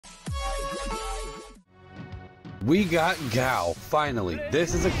We got Gao, finally.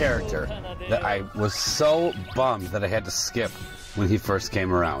 This is a character that I was so bummed that I had to skip when he first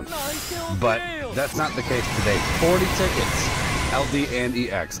came around. But that's not the case today. 40 tickets, LD and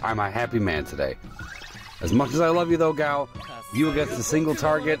EX. I'm a happy man today. As much as I love you though, Gao, you against the single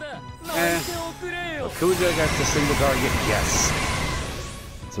target, Kuja against the single target, yes.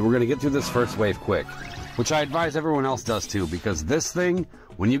 So we're gonna get through this first wave quick, which I advise everyone else does too, because this thing,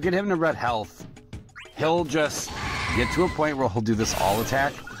 when you get him to red health, he'll just get to a point where he'll do this all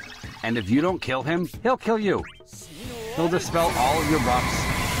attack, and if you don't kill him, he'll kill you. He'll dispel all of your buffs,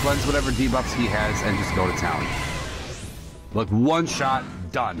 cleanse whatever debuffs he has, and just go to town. Look, one shot,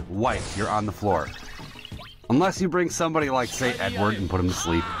 done, wiped, you're on the floor. Unless you bring somebody like, say, Edward and put him to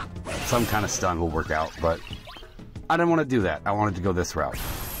sleep. Some kind of stun will work out, but I didn't want to do that. I wanted to go this route.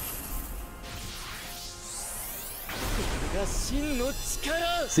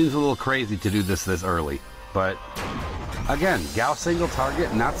 Seems a little crazy to do this early, but again, Gao single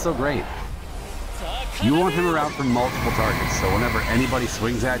target, not so great. You want him around for multiple targets, so whenever anybody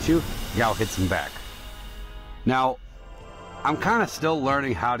swings at you, Gao hits him back. Now, I'm kind of still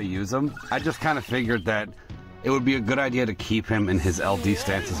learning how to use him. I just kind of figured that it would be a good idea to keep him in his LD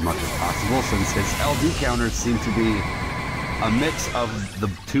stance as much as possible, since his LD counters seem to be a mix of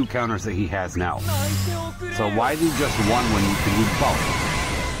the two counters that he has now. So why do just one when you can use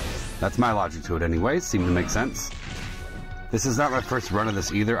both? That's my logic to it anyways. Seemed to make sense. This is not my first run of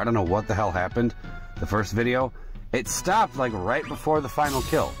this either. I don't know what the hell happened. The first video, it stopped like right before the final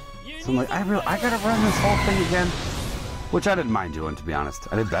kill. So I'm like, I gotta run this whole thing again, which I didn't mind doing, to be honest.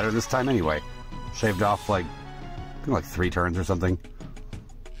 I did better this time anyway. Shaved off like 3 turns or something.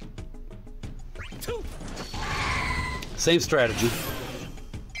 Same strategy.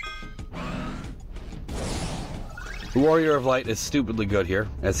 The Warrior of Light is stupidly good here,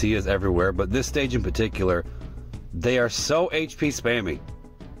 as he is everywhere, but this stage in particular, they are so HP spammy.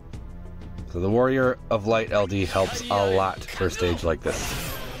 So the Warrior of Light LD helps a lot for a stage like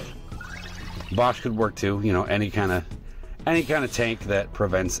this. Bosch could work too, you know, any kind of tank that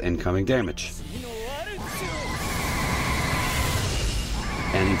prevents incoming damage.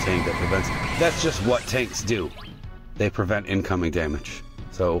 Any tank that prevents... That's just what tanks do. They prevent incoming damage.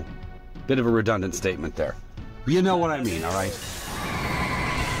 So, bit of a redundant statement there. You know what I mean, alright?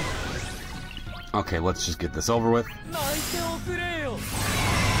 Okay, let's just get this over with.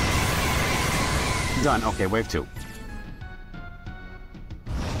 Done. Okay, wave 2.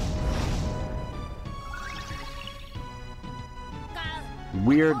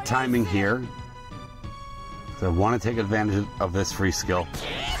 Weird timing here. So I want to take advantage of this free skill.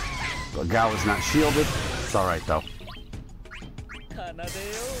 But Gao is not shielded. It's alright though.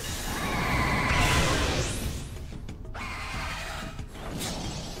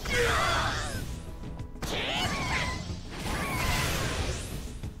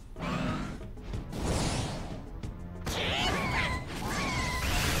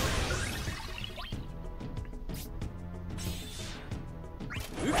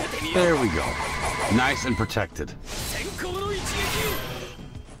 There we go. Nice and protected.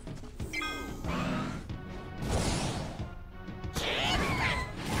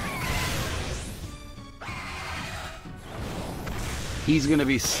 He's going to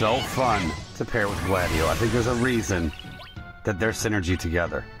be so fun to pair with Gladio. I think there's a reason that they're synergy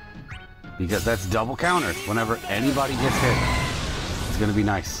together. Because that's double counters whenever anybody gets hit. It's going to be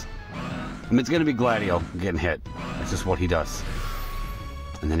nice. I mean, it's going to be Gladio getting hit. That's just what he does.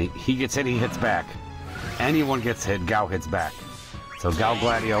 And then he gets hit, he hits back. Anyone gets hit, Gao hits back. So Gao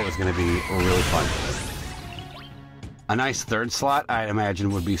Gladio is going to be really fun. A nice third slot, I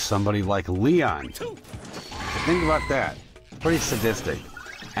imagine, would be somebody like Leon. So think about that. It's pretty sadistic.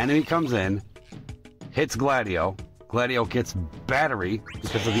 Enemy comes in, hits Gladio. Gladio gets battery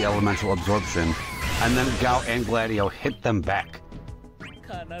because of the elemental absorption. And then Gao and Gladio hit them back.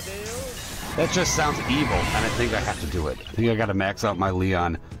 That just sounds evil, and I think I have to do it. I think I gotta max out my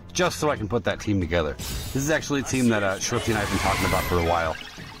Leon just so I can put that team together. This is actually a team that Shrifty and I have been talking about for a while.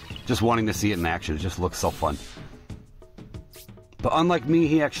 Just wanting to see it in action. It just looks so fun. But unlike me,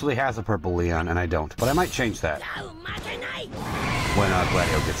 he actually has a purple Leon, and I don't. But I might change that when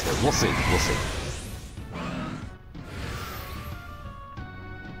Gladio gets hit. We'll see. We'll see.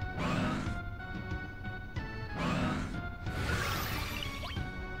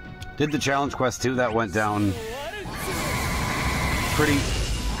 Did the challenge quest too. That went down pretty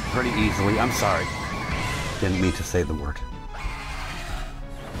easily. I'm sorry. Didn't mean to say the word.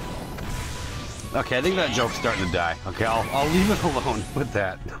 Okay, I think that joke's starting to die. Okay, I'll leave it alone with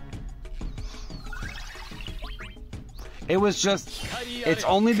that. It was just... It's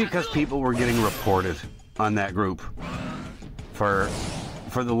only because people were getting reported on that group for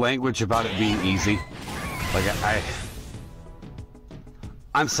the language about it being easy. Like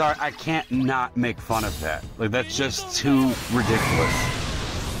I'm sorry, I can't not make fun of that. Like that's just too ridiculous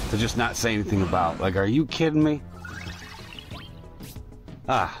to just not say anything about. Like, are you kidding me?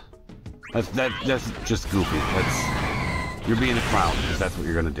 That's just goofy. You're being a clown because that's what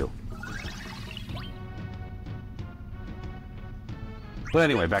you're gonna do. But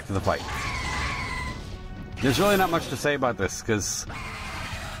anyway, back to the fight. There's really not much to say about this because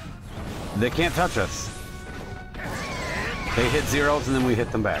they can't touch us. They hit zeros and then we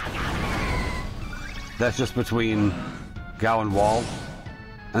hit them back. That's just between Gao and Wall.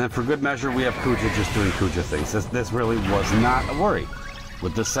 And then for good measure, we have Kuja just doing Kuja things. This really was not a worry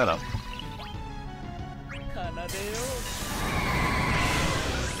with this setup.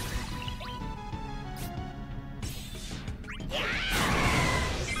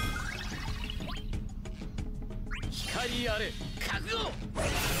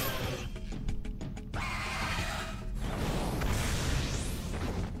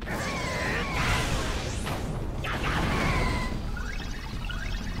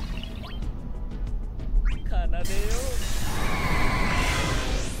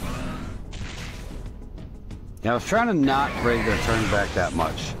 Now, I was trying to not break their turn back that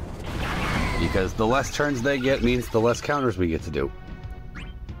much, because the less turns they get means the less counters we get to do.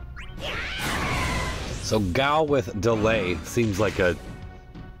 So Gao with delay seems like a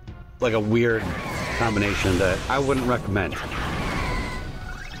weird combination that I wouldn't recommend.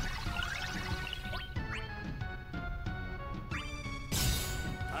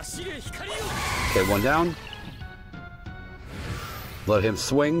 Okay, one down. Let him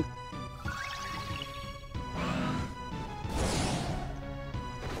swing.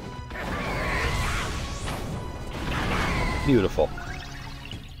 Beautiful.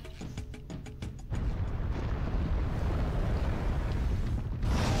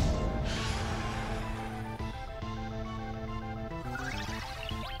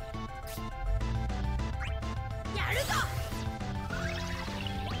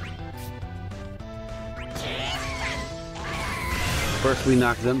 First we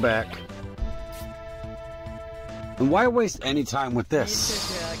knock them back. And why waste any time with this?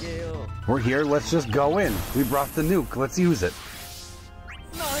 We're here, let's just go in. We brought the nuke, let's use it.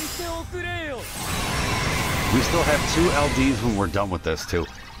 We still have 2 LDs when we're done with this too.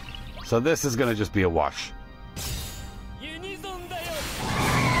 So this is gonna just be a wash.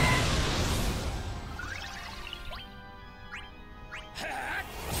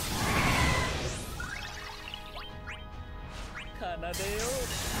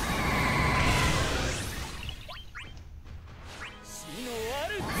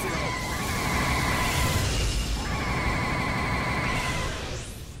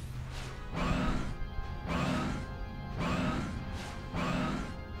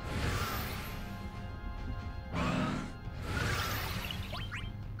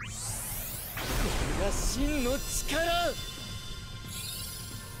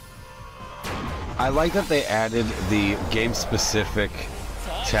 I like that they added the game-specific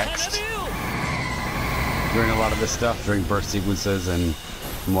text during a lot of this stuff, during burst sequences and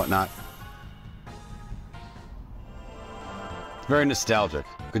whatnot. Very nostalgic.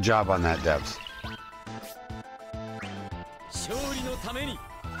 Good job on that, devs.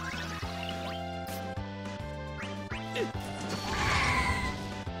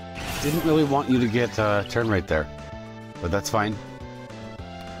 Didn't really want you to get turn right there, but that's fine.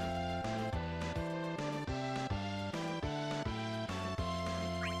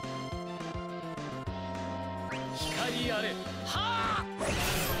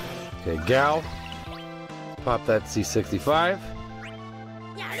 Okay, Gao. Pop that C65.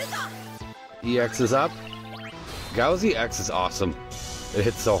 EX is up. Gao's EX is awesome. It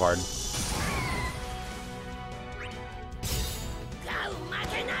hits so hard.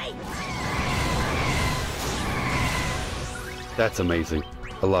 That's amazing.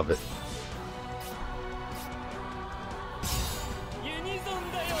 I love it.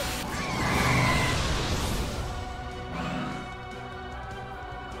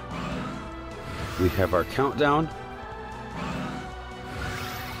 We have our countdown.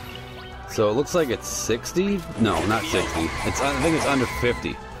 So it looks like it's 60? No, not 60. I think it's under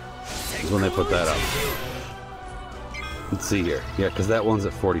 50 is when they put that up. Let's see here. Yeah, because that one's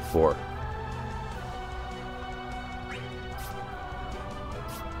at 44.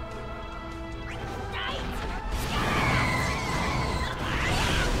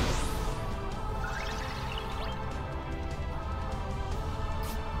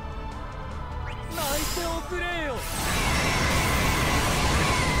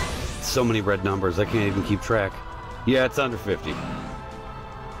 so many red numbers, I can't even keep track. Yeah, it's under 50.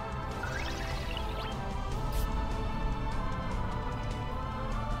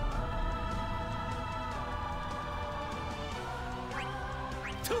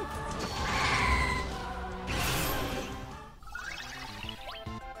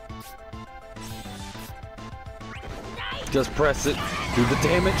 Just press it, do the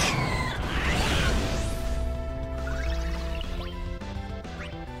damage.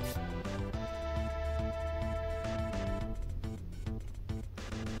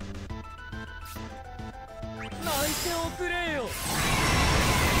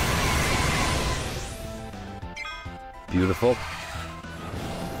 Beautiful.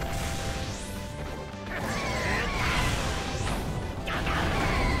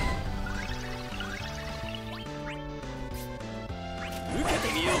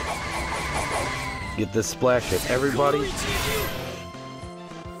 Get this splash at everybody.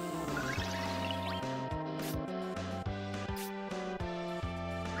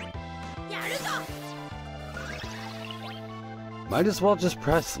 Might as well just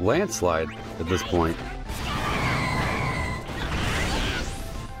press landslide at this point.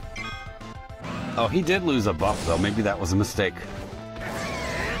 Oh, he did lose a buff though. Maybe that was a mistake.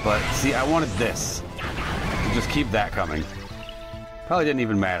 But see, I wanted this. To just keep that coming. Probably didn't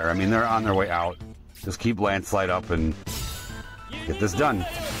even matter. I mean, they're on their way out. Just keep landslide up and get this done.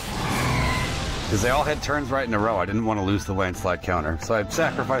 Because they all had turns right in a row. I didn't want to lose the landslide counter. So I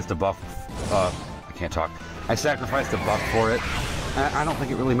sacrificed a buff. I can't talk. I sacrificed a buff for it. I don't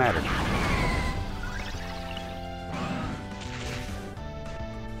think it really mattered.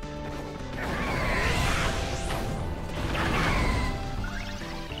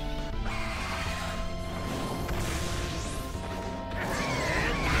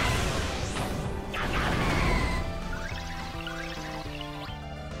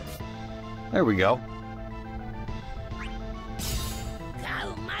 There we go.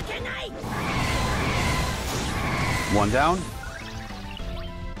 One down.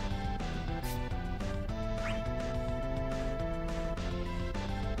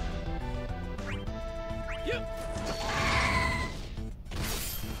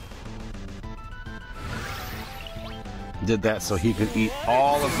 Did that so he could eat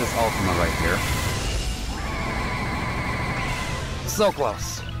all of this Ultima right here. So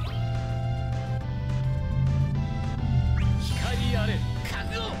close.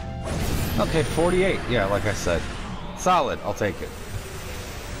 Okay, 48. Yeah, like I said. Solid. I'll take it.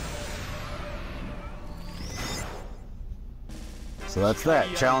 So that's that.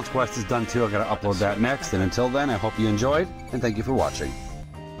 Challenge quest is done too. I gotta upload that next. And until then, I hope you enjoyed, and thank you for watching.